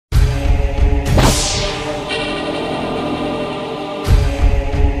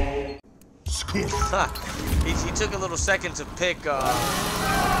He took a little second to pick.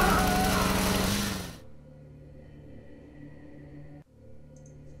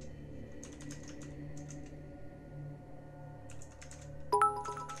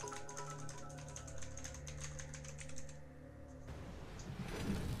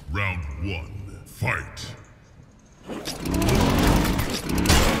 Round 1, fight.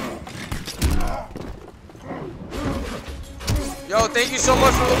 Yo, thank you so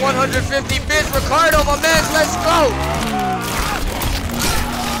much for the 150 bits, Ricardo, my man. Let's go.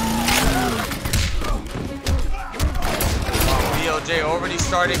 VLJ already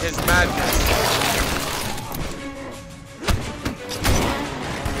starting his madness.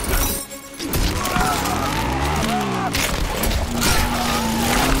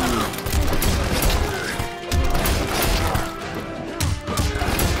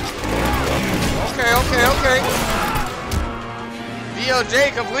 Okay.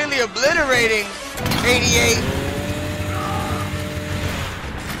 VLJ completely obliterating 88.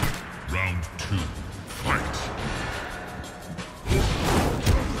 Round 2, fight.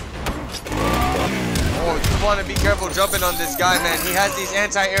 Oh, you want to be careful jumping on this guy, man. He has these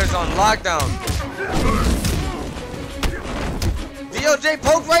anti-airs on lockdown. VLJ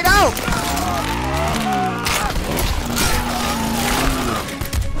poked right out.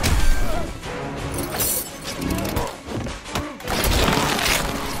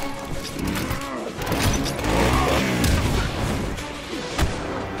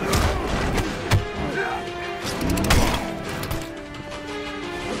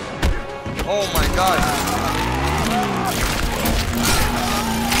 Oh my God.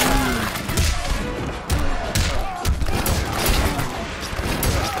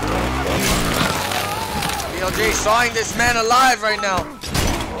 VLJ sawing this man alive right now.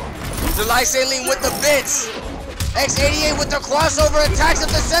 July Saline with the bits. XxII with the crossover attacks of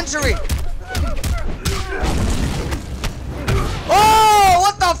the century. Oh,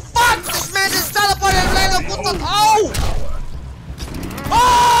 what the fuck? This man just teleported and ran up with the... Oh!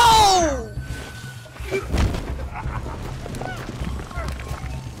 Oh!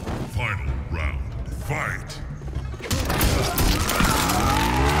 Final round, fight.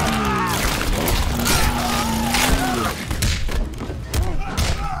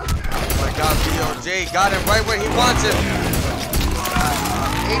 Oh my God, VLJ got him right where he wants him.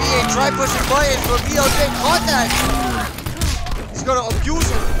 88 try pushing buttons, but VLJ caught that. He's gonna abuse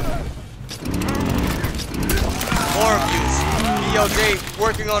him. More abuse. VLJ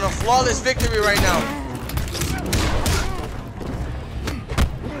working on a flawless victory right now.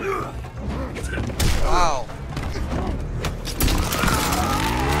 Wow.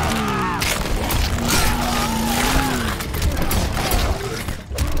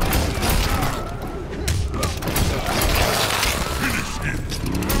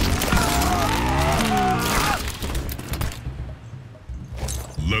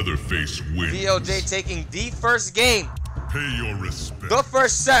 Leatherface wins. VLJ taking the first game. Pay your respect. The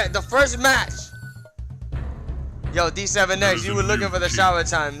first set, the first match. Yo, D7X, you were looking for the shower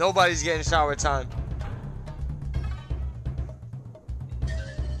time. Nobody's getting shower time.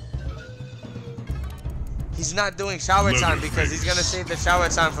 He's not doing shower time because he's gonna save the shower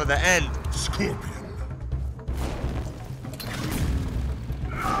time for the end. Scorpion.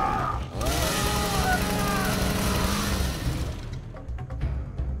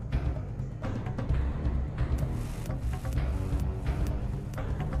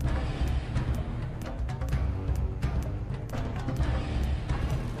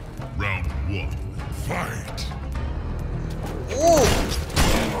 Round 1, fight. Ooh.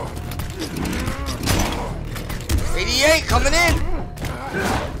 88 coming in.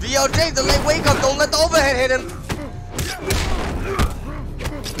 VLJ, the late wake up. Don't let the overhead hit him.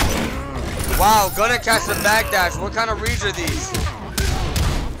 Wow, gonna catch the backdash. What kind of reads are these?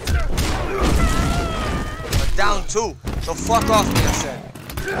 Down 2. The fuck off me, I said.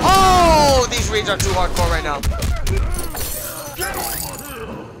 Oh, these reads are too hardcore right now.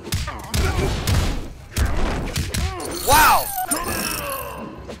 Wow!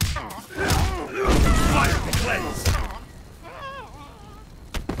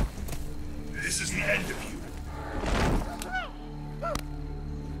 This is the end of you.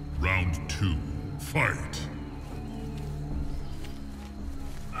 Round 2, fight.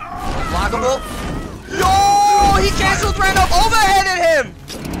 Blockable. Yo! He canceled random overheaded him!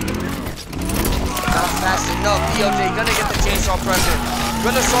 Not fast enough. VLJ gonna get the chainsaw pressure.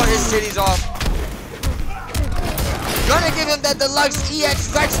 Gonna saw his titties off. Gonna give him that deluxe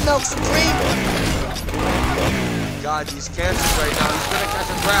IIxX Milk Supreme. God, these cancers right now. He's gonna catch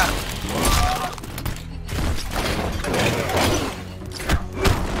a grab.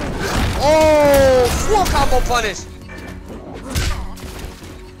 Oh! combo punish.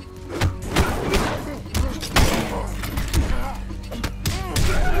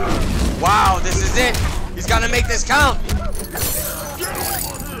 Wow, this is it. He's gonna make this count.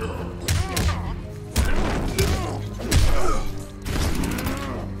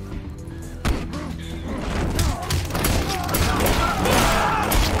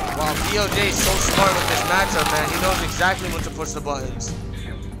 Wow, VLJ is so smart with this matchup, man. He knows exactly when to push the buttons.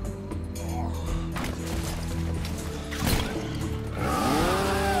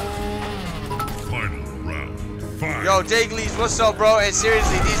 Yo, Daglies, what's up, bro? And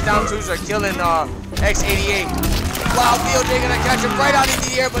seriously, these down twos are killing XxII. Wow, VLJ gonna catch him right out in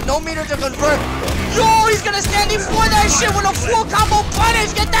the air, but no meter to convert. Yo, he's gonna stand before that shit with a full combo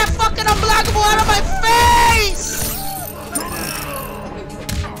punish. Get that fucking unblockable out of my face!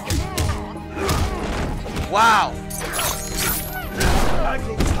 Wow.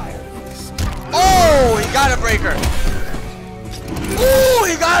 Oh, he got a breaker. Ooh,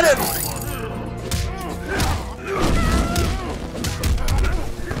 he got him.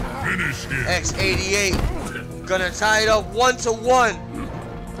 XxII gonna tie it up 1-1.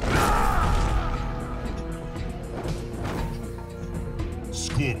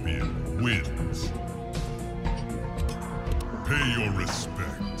 Scorpion wins. Pay your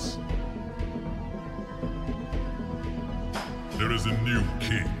respects. There is a new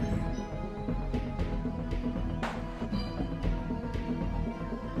king.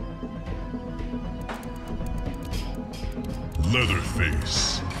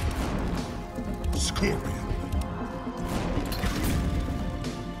 Leatherface. Scorpion.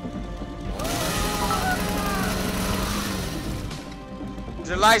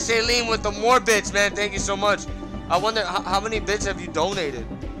 July Saline with the more bits, man. Thank you so much. I wonder how many bits have you donated?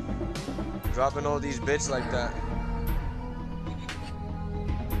 Dropping all these bits like that.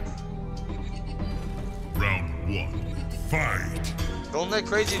 Round 1. Fight. Don't let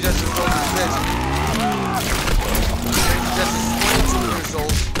Crazy Justice throw these bits. Crazy Justice is 22 years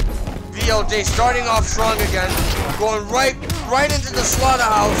old. VLJ starting off strong again, going right into the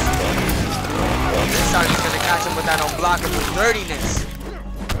slaughterhouse. This time he's gonna catch him with that unblockable dirtiness.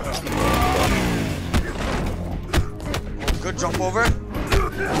 Oh, good jump over.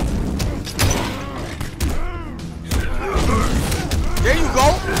 There you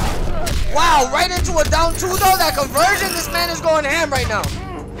go. Wow, right into a down two though. That conversion, this man is going ham right now.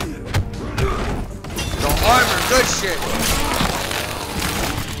 The armor, good shit.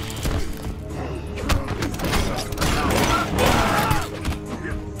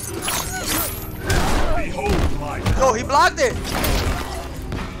 Yo, he blocked it.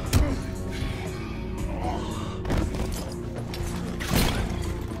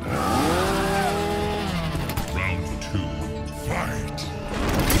 Round 2. Fight.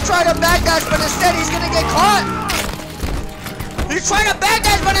 He tried to backdash, but instead he's gonna get caught. He's trying to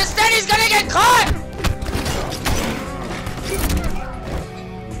backdash, but instead he's gonna get caught.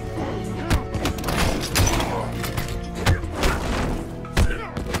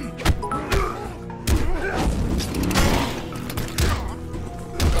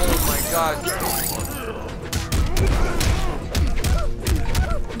 God.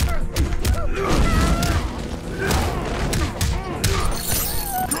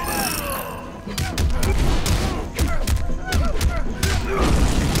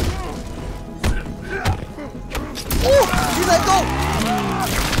 Oh, he let go.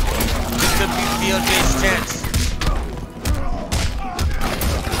 This could be VLJ's chance.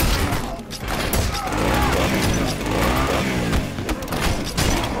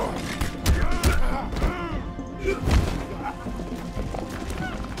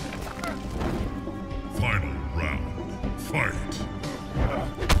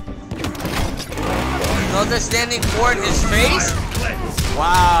 Another standing four in his face?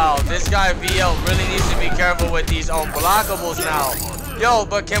 Wow, this guy VL really needs to be careful with these unblockables now. Yo,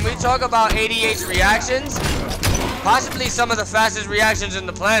 but can we talk about IIxX reactions? Possibly some of the fastest reactions in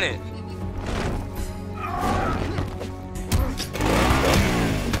the planet.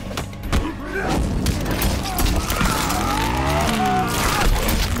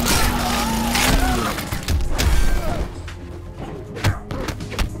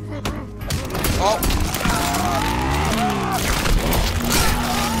 Oh.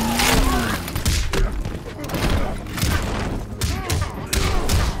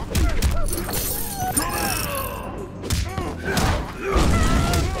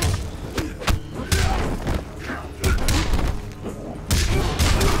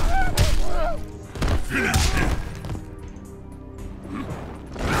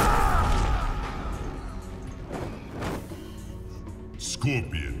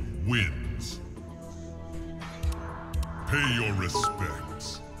 Scorpion wins. Pay your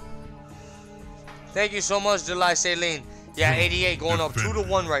respects. Thank you so much, July Saline. Yeah, 88 going up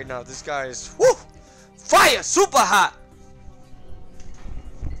 2-1 right now. This guy is whoo, fire, super hot.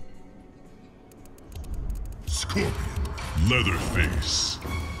 Scorpion, Leatherface.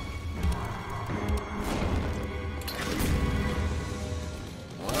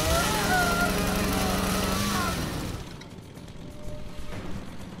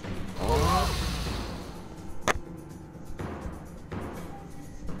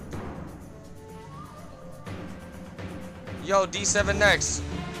 Yo, D7X.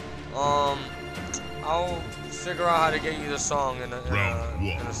 I'll figure out how to get you the song in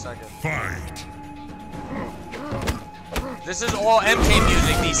a second. Fight. This is all MK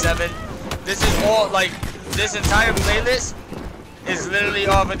music, D7. This is all, like, this entire playlist is literally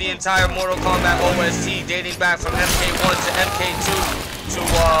off of the entire Mortal Kombat OST dating back from MK1 to MK2 to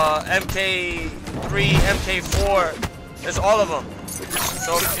MK3, MK4. It's all of them.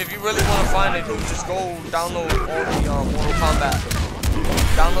 So if you really want to find it, dude, just go download all the Mortal Kombat.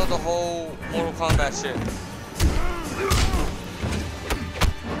 Download the whole Mortal Kombat shit.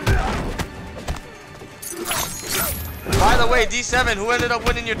 By the way, D7, who ended up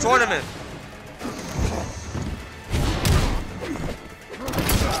winning your tournament?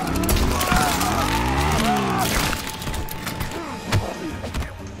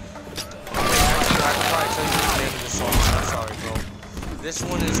 This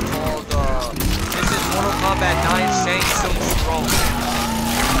one is called, this is Mortal Kombat 9 Shang Tsung's Throne.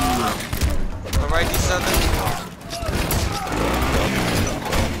 Alright, D7?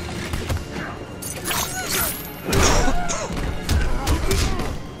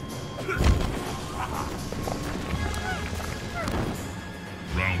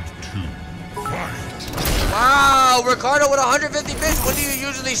 Round 2, fight. Wow, Ricardo with 150 bits. When do you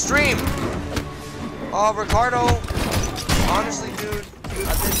usually stream? Ricardo, honestly, dude,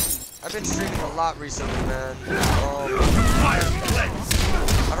 I've been streaming a lot recently, man. I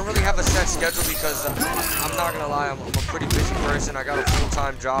don't really have a set schedule because I'm not gonna lie, I'm a pretty busy person. I got a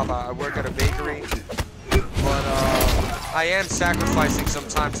full-time job. I work at a bakery, but I am sacrificing some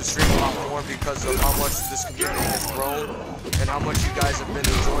time to stream a lot more because of how much this community has grown and how much you guys have been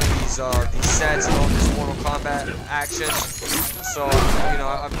enjoying these sets and all this Mortal Kombat action. So, you know,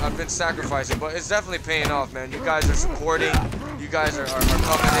 I've been sacrificing, but it's definitely paying off, man. You guys are supporting. You guys are coming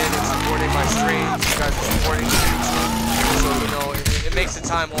in and supporting my streams. You guys are supporting the YouTube. So, you know, it makes the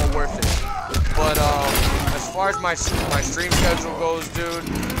time all worth it. But as far as my stream schedule goes, dude,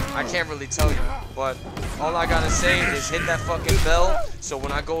 I can't really tell you. But all I gotta say is hit that fucking bell, so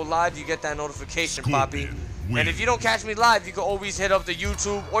when I go live, you get that notification, Poppy. And if you don't catch me live, you can always hit up the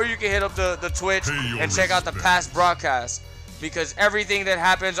YouTube, or you can hit up the Twitch and check out the past broadcasts. Because everything that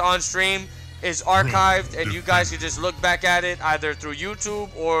happens on stream is archived, and you guys can just look back at it either through YouTube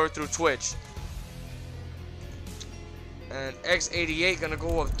or through Twitch. And XxII gonna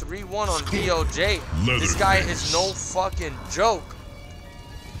go up 3-1 on VLJ. This guy is no fucking joke.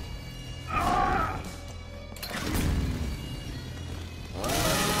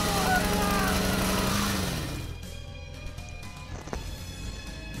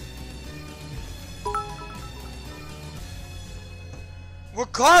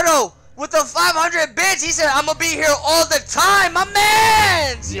 Ricardo with the 500 bits. He said, "I'm gonna be here all the time, my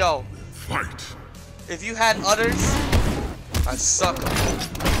mans." Yo, Fight. if you had udders, I'd suck them.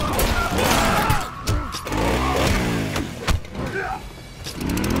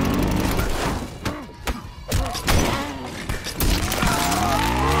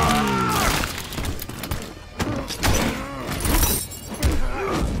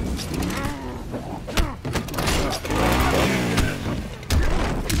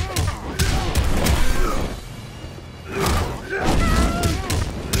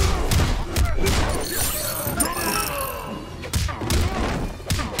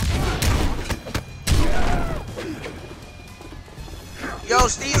 Yo,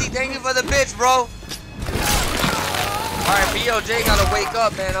 Steezy, thank you for the bits, bro. Alright, VLJ gotta wake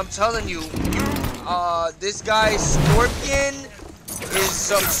up, man. I'm telling you, this guy Scorpion is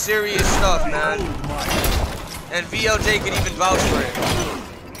some serious stuff, man. And VLJ can even vouch for it.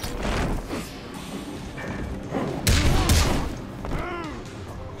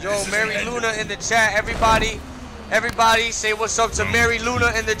 Yo, Mary Luna in the chat, everybody say what's up to Mary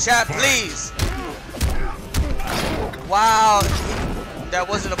Luna in the chat, please. Wow. That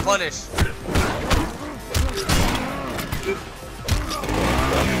wasn't a punish.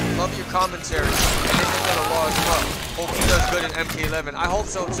 Love your commentary. And this is gonna law as well. Hope he does good in MK11. I hope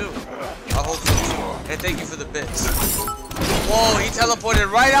so too. I hope so too. And thank you for the bits. Whoa, he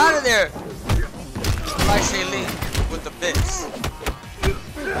teleported right out of there. Like Shailene. with the bits.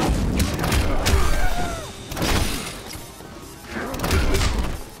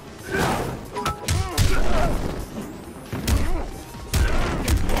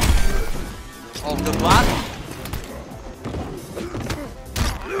 Oh, good block.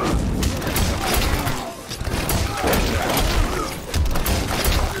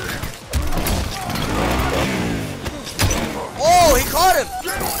 Oh, he caught him.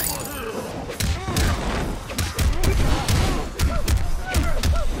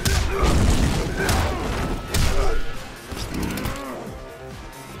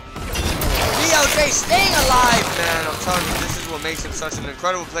 VLJ staying alive, man. I'm telling you, this is what makes him such an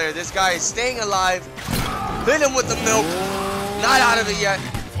incredible player. This guy is staying alive. Hit him with the milk. Not out of it yet.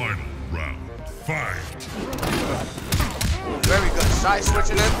 Final round. Fight. Very good. Side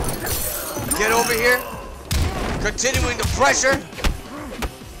switching him. Get over here. Continuing the pressure.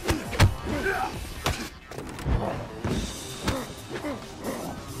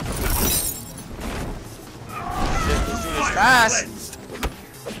 This dude is fast.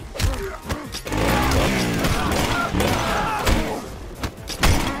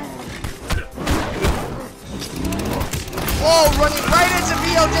 Oh, running right into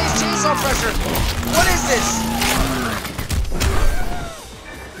VLJ's chainsaw pressure. What is this?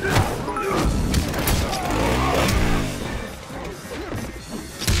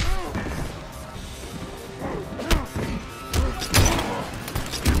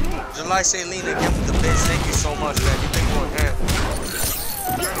 July Saline again with the bits. Thank you so much, man. You've been going ham.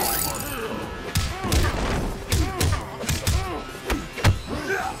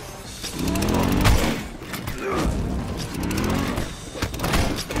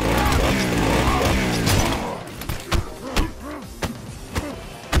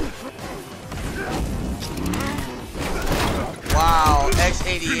 Wow,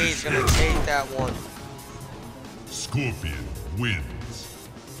 XxII is gonna take that one. Scorpion wins.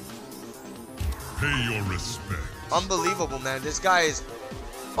 Pay your respect. Unbelievable, man. This guy is...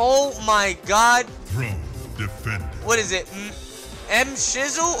 Oh my god. Throne defended. What is it? M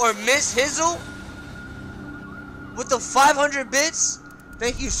Shizzle or Miss Hizzle? With the 500 bits?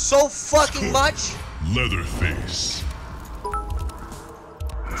 Thank you so fucking much. Leatherface.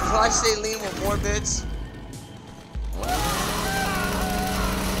 Should I say lean with more bits?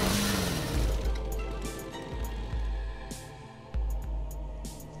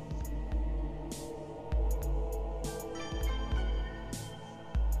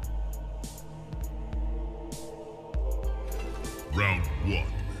 Round 1.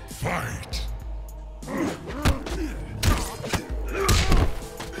 Fight.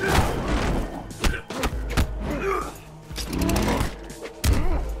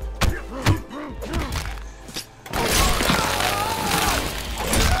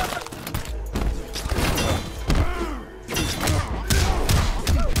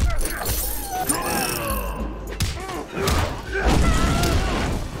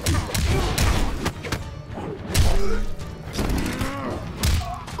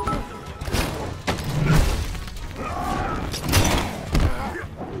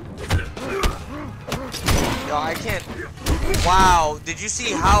 Yo, I can't. Wow, did you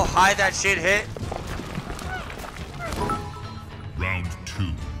see how high that shit hit? Round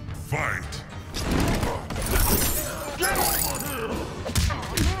 2. Fight.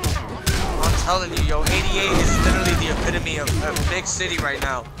 I'm telling you, yo, 88 is literally the epitome of big city right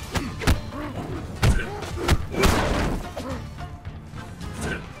now.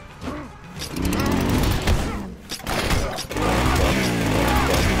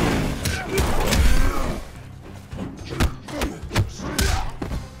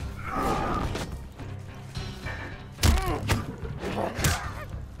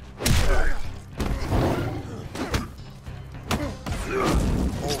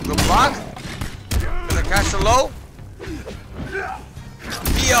 Good block. Gonna catch the low.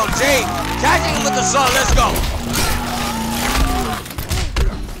 VLJ catching him with the saw. Let's go.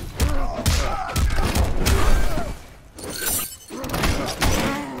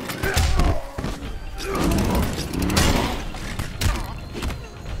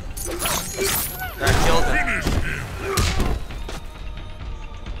 That killed him.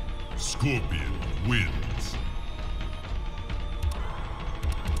 Scorpion wins.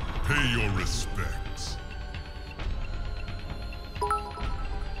 Pay your respects.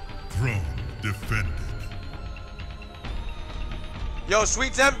 Throne defended. Yo,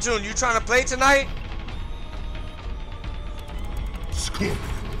 Sweet Temptune, you trying to play tonight? Scorpion.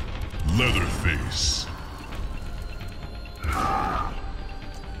 Leatherface.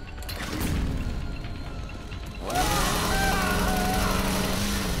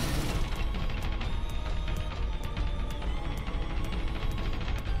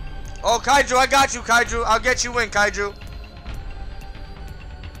 Oh, Kaiju, I got you, Kaiju. I'll get you in, Kaiju.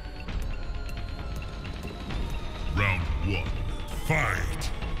 Round 1.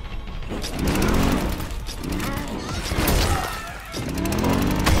 Fight.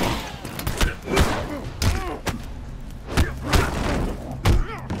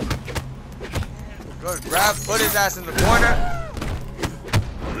 Good grab. Put his ass in the corner.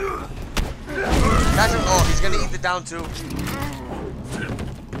 Catch him. Oh, he's gonna eat the down two.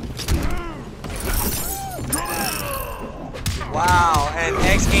 Wow, and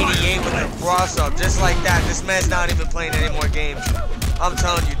XxII with a cross up, just like that. This man's not even playing any more games. I'm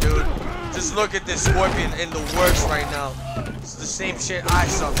telling you, dude. Just look at this Scorpion in the works right now. It's the same shit I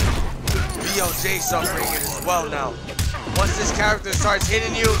suffer. VLJ suffering it as well now. Once this character starts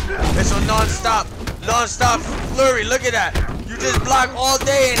hitting you, it's a non-stop flurry. Look at that. You just block all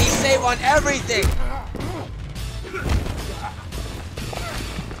day and he save on everything.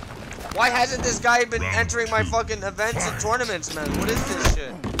 Why hasn't this guy been entering my fucking events and tournaments, man? What is this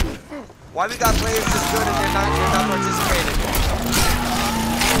shit? Why we got players this good and they're not participating?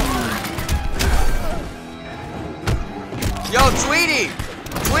 Yo, Tweety!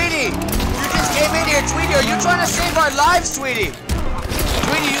 Tweety! You just came in here, Tweety. Are you trying to save our lives, Tweety?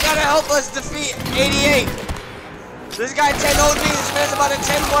 Tweety, you gotta help us defeat 88. This guy 10 OD, this man's about a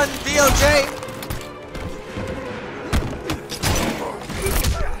 10-1 VLJ.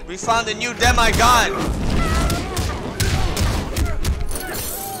 We found a new demigod.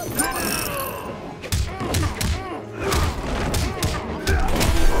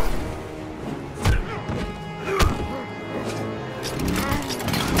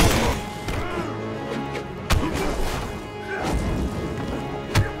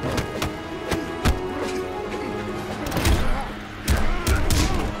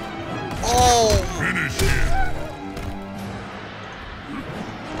 Oh, Finish him.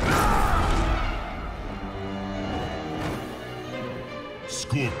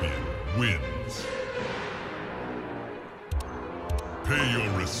 Scorpion wins. Pay your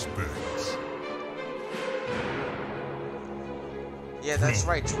respects. yeah, that's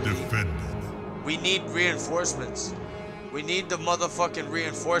right, Tweety. Defended. We need reinforcements. We need the motherfucking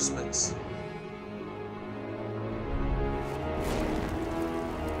reinforcements.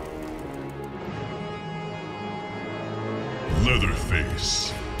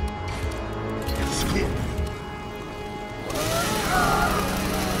 Leatherface. Scorpion.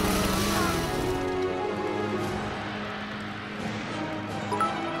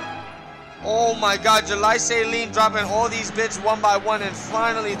 Oh my god, July Saline dropping all these bits one by one, and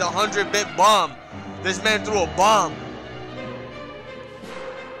finally the 100-bit bomb. This man threw a bomb.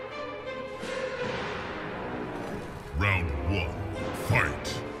 Round 1.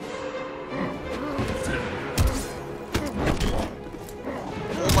 Fight.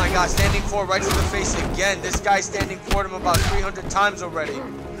 Oh my god, standing forward right to the face again. This guy's standing forward him about 300 times already.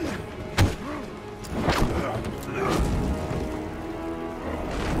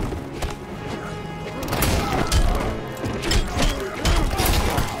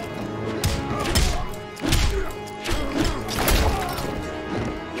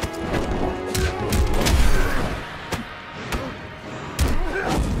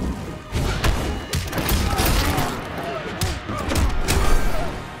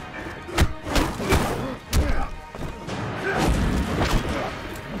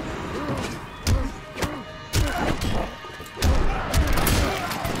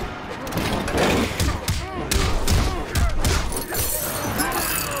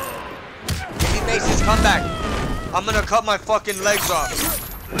 Come back. I'm gonna cut my fucking legs off.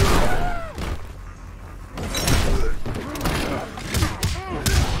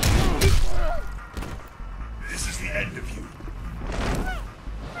 This is the end of you.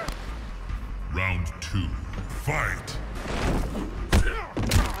 Round 2. Fight.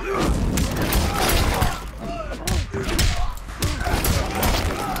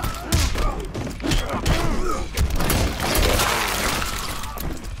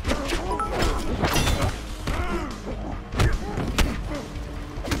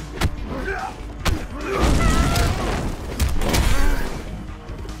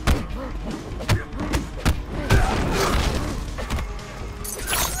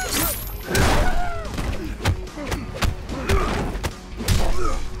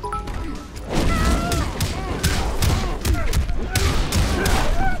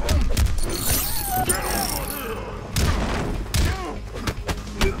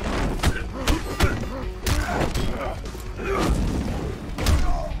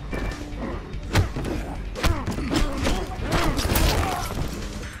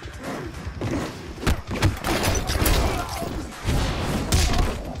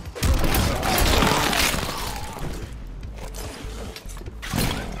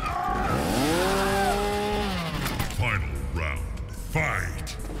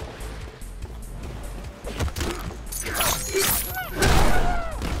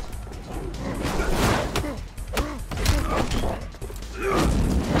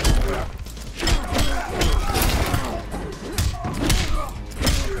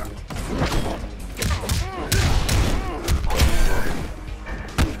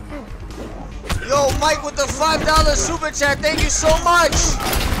 $5 super chat. Thank you so much.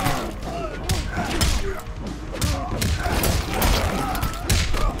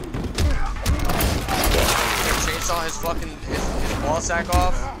 Chainsaw his fucking his ball sack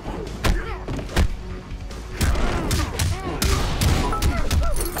off.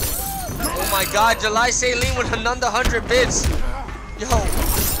 Oh my God, July Saline with another 100 bits. Yo,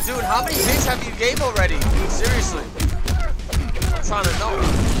 dude, how many bits have you gave already? Seriously, I'm trying to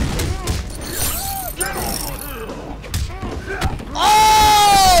know.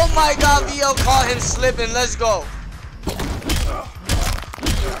 Oh my God, VL caught him slipping. Let's go. I'm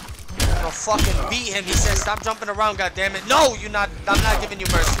gonna fucking beat him. He said, "Stop jumping around, goddammit." No, you're not. I'm not giving you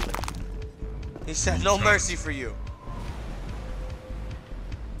mercy. He said, "No mercy for you."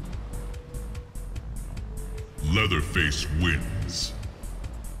 Leatherface wins.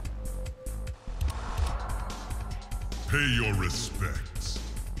 Pay your respects.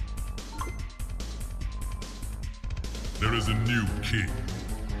 There is a new king.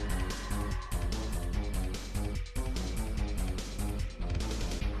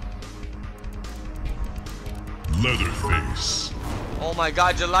 Leatherface. Oh my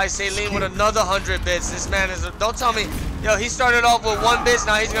God, July Saline with another 100 bits. This man is a, don't tell me, yo, he started off with 1 bits,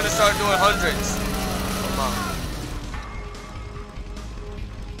 now he's gonna start doing hundreds. Come on.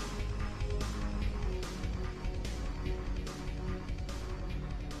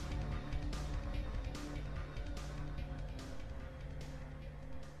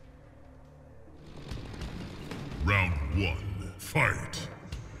 Round 1, fight.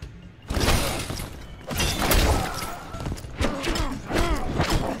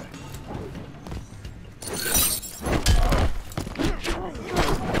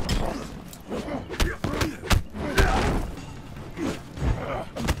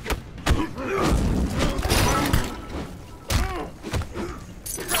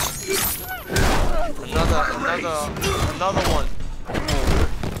 Another one.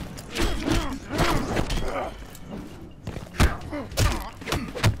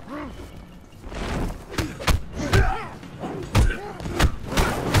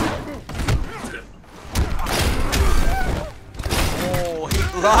 Oh, he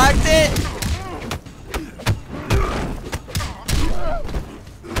blocked it.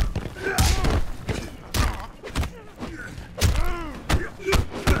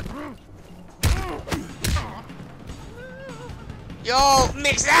 Yo,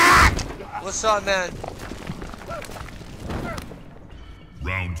 IIxX! What's up, man?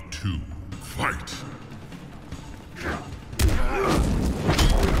 Round 2, fight.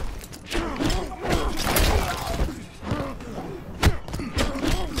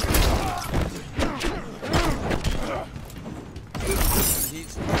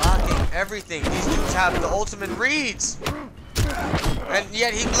 He's blocking everything. These dudes have the ultimate reads. And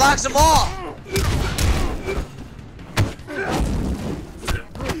yet he blocks them all.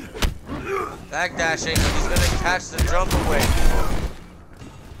 Backdashing, he's gonna catch the jump away.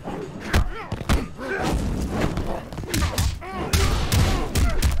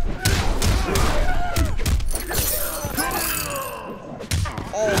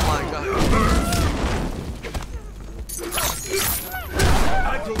 Oh my God.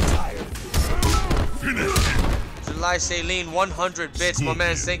 July Saline, 100 bits. My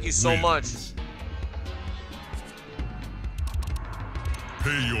man, thank you so much.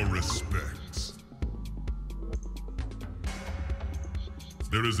 Pay your respects.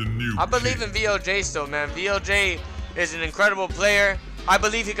 There is a new I believe in VLJ still, man. VLJ is an incredible player. I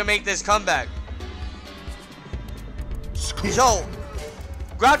believe he can make this comeback. Yo,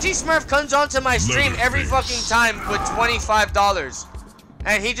 Grouchy Smurf comes onto my stream every fucking time with $25.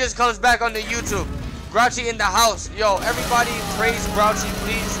 And he just comes back onto YouTube. Grouchy in the house. Yo, everybody praise Grouchy,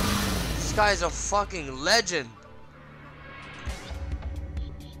 please. This guy is a fucking legend.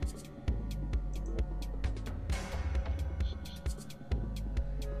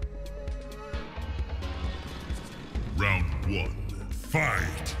 Round 1,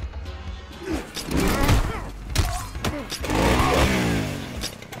 fight.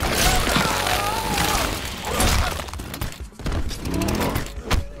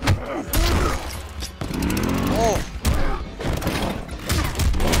 Oh.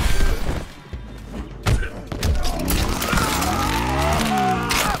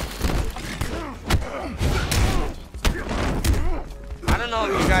 I don't know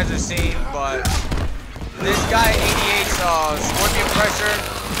if you guys are seeing, but this guy 88's Scorpion pressure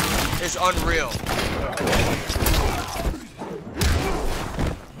is unreal.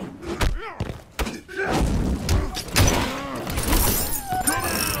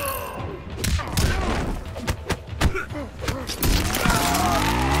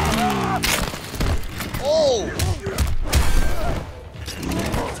 Oh!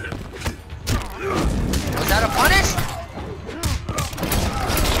 that a punish?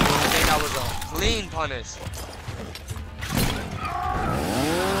 I think that was a clean punish.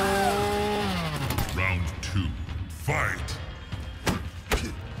 Round 2, fight!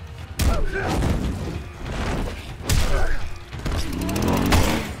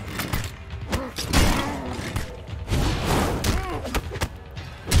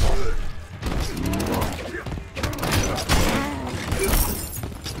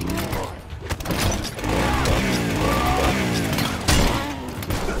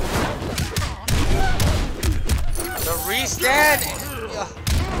 Restand.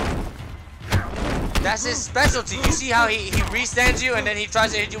 That's his specialty. You see how he restands you and then he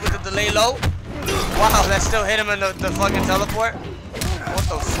tries to hit you with the delay low? Wow, that still hit him in the fucking teleport? What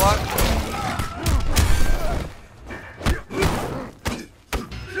the fuck?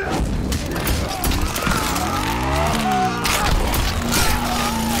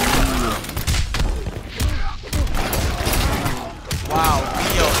 Wow,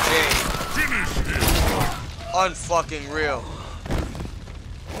 VLJ. Unfucking real.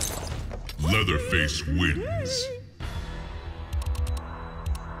 Leatherface wins.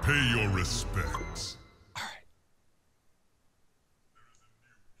 Pay your respects. All right.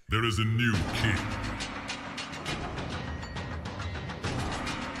 There is a new king.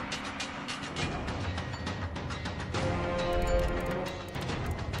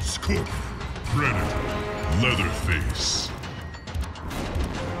 Scorpion, Predator, Leatherface.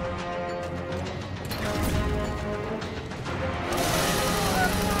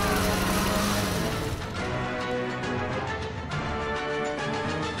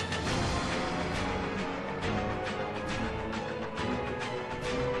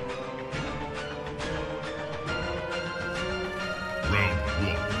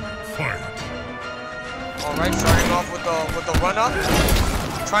 Alright, starting off with the run up.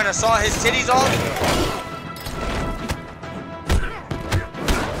 Trying to saw his titties off.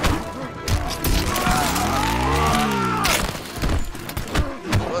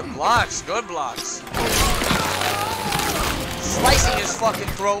 Good blocks, good blocks. Slicing his fucking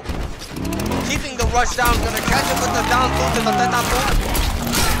throat. Keeping the rush down, gonna catch him with the down boot to the teta boot.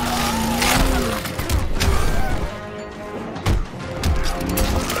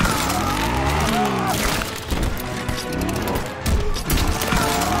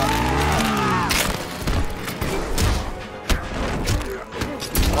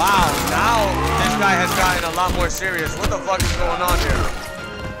 Wow, now this guy has gotten a lot more serious. What the fuck is going on here?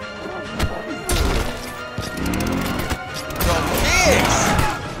 The mix!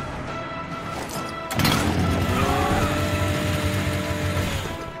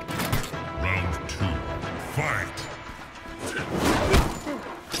 Round 2, fight!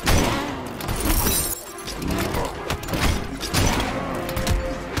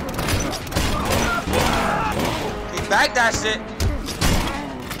 He backdashed it.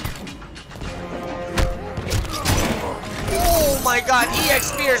 Oh my god,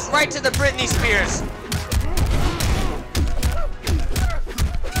 EX Spears right to the Britney Spears.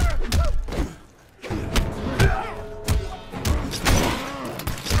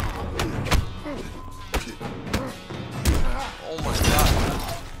 Oh my god.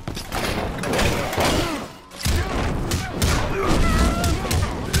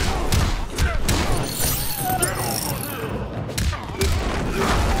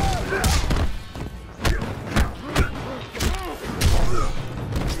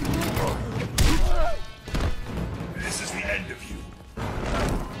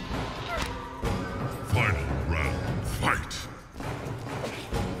 Final round, fight!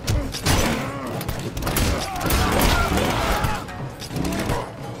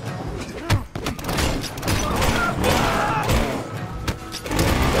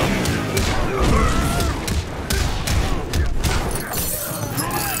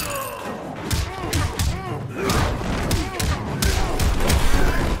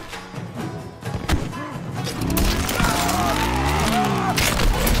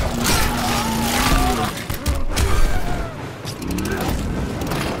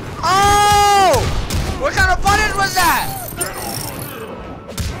 What kind of button was that?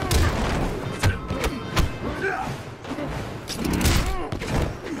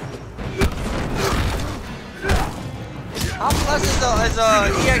 How plus is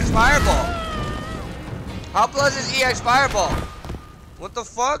EX Fireball? How plus is EX Fireball? What the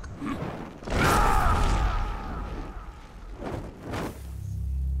fuck?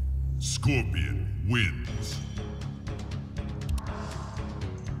 Scorpion wins.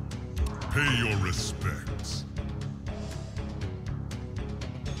 Pay your respects.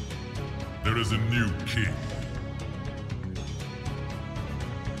 There is a new king.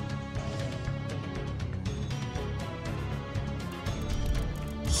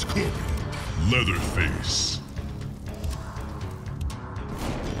 Scorpion. Leatherface.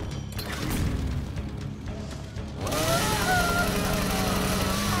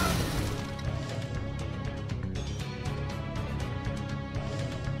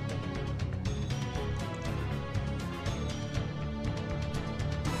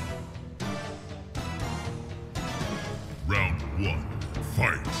 Round 1.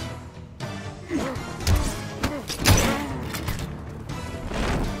 Fight.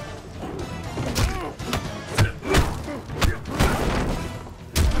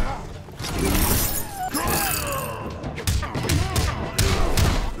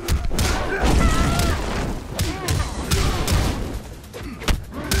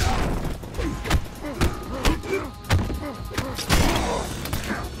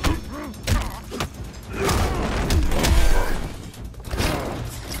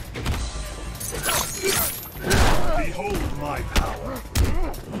 Behold my power.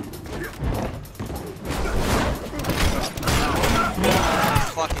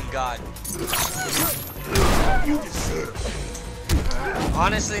 Fucking God. You deserve it.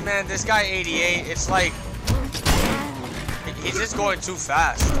 Honestly, man, this guy 88, it's like he's just going too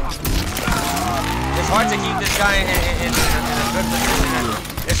fast. It's hard to keep this guy in a good position.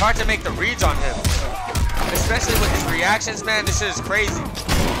 And it's hard to make the reads on him, especially with his reactions, man. This shit is crazy.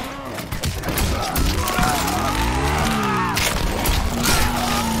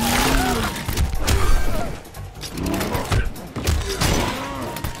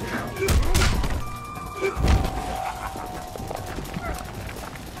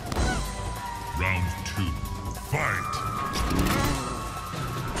 Round 2. Fight.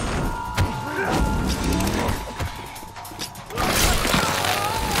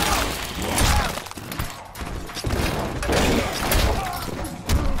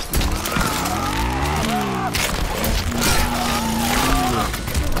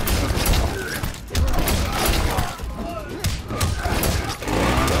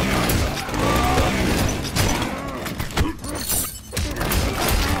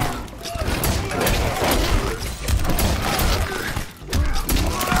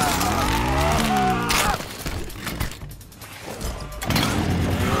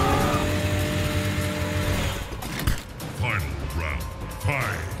 Final round.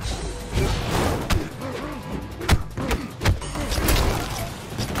 Fight.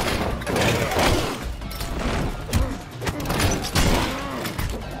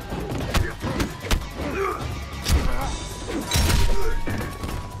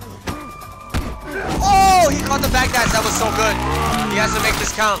 Oh, he caught the back dash. That was so good. He has to make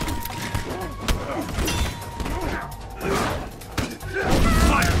this count.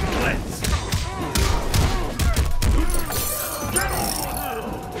 Fire blitz.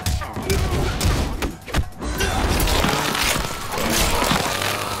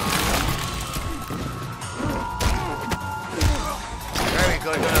 Very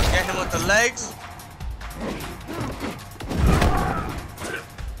good. Gonna get him with the legs.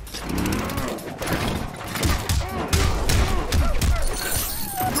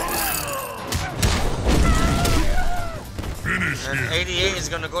 Finish And him. 88 is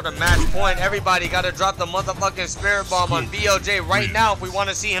gonna go to match point. Everybody gotta drop the motherfucking spirit bomb on VLJ right now if we want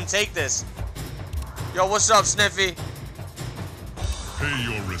to see him take this. Yo, what's up, Sniffy? Pay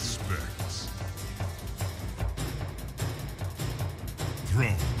your respects.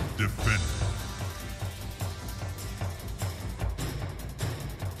 Throne defender.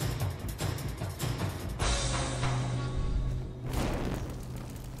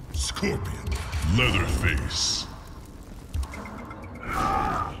 Scorpion. Leatherface.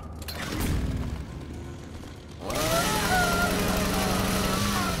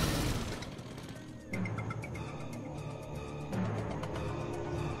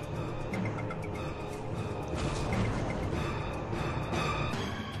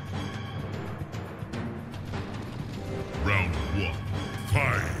 Round 1.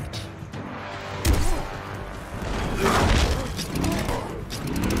 Fight.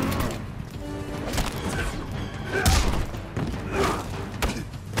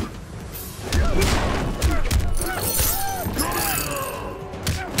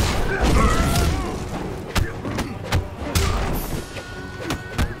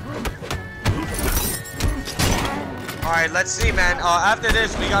 All right, let's see, man. After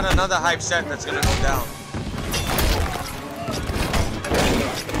this, we got another hype set that's gonna go down.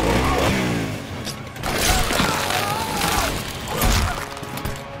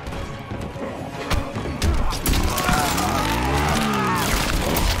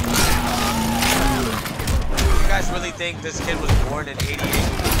 You guys really think this kid was born in 88?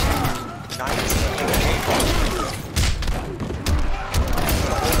 1988?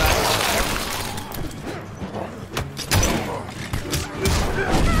 Old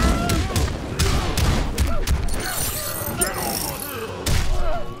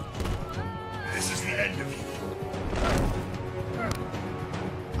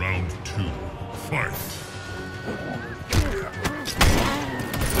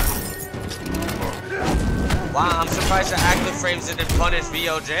frames didn't punish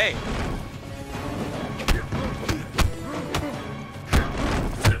VLJ.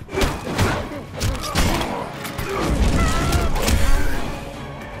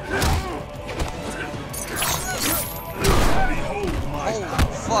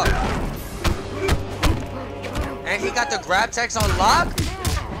 And he got the grab text on lock?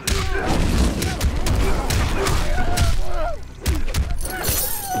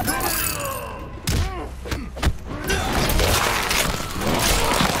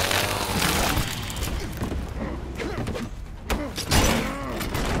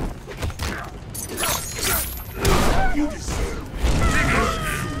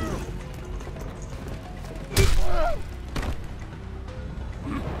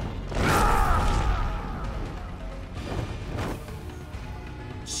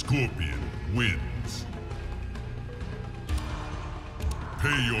 Scorpion wins.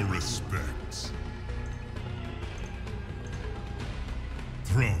 Pay your respects.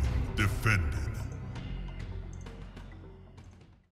 Throne defended.